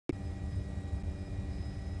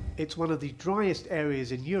It's one of the driest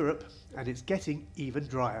areas in Europe, and it's getting even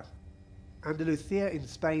drier. Andalusia in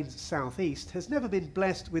Spain's southeast has never been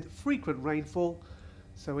blessed with frequent rainfall,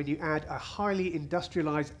 so when you add a highly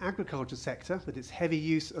industrialized agriculture sector with its heavy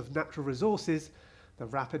use of natural resources, the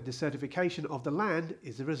rapid desertification of the land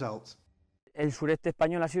is the result.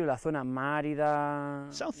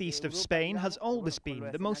 Southeast of Spain has always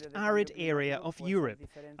been the most arid area of Europe,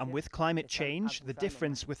 and with climate change, the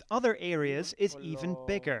difference with other areas is even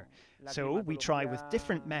bigger. So we try with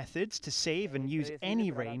different methods to save and use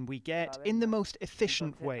any rain we get in the most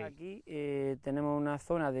efficient way.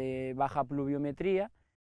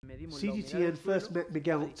 CGTN first met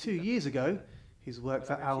Miguel 2 years ago. His work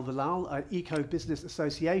for Al Vilal, an eco-business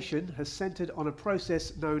association, has centred on a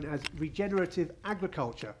process known as regenerative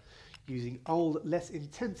agriculture, using old, less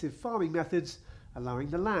intensive farming methods, allowing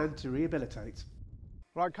the land to rehabilitate.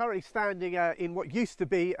 Well, I'm currently standing in what used to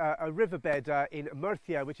be a riverbed in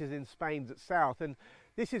Murcia, which is in Spain's south, and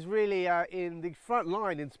this is really in the front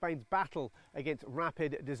line in Spain's battle against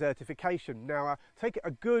rapid desertification. Now, take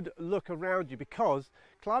a good look around you, because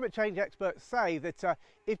climate change experts say that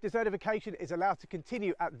if desertification is allowed to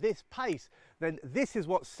continue at this pace, then this is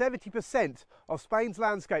what 70% of Spain's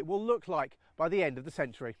landscape will look like by the end of the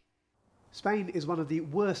century. Spain is one of the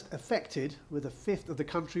worst affected, with a fifth of the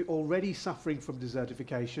country already suffering from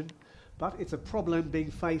desertification, but it's a problem being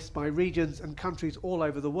faced by regions and countries all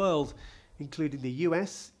over the world, including the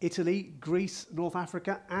US, Italy, Greece, North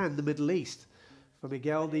Africa and the Middle East. For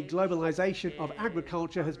Miguel, the globalization of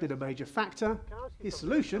agriculture has been a major factor. His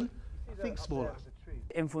solution: think smaller.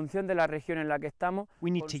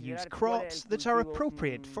 We need to use crops that are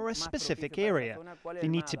appropriate for a specific area. They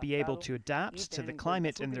need to be able to adapt to the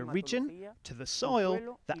climate in the region, to the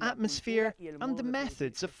soil, the atmosphere and the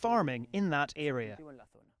methods of farming in that area.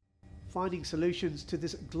 Finding solutions to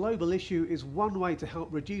this global issue is one way to help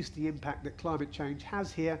reduce the impact that climate change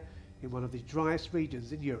has here in one of the driest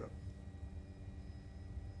regions in Europe.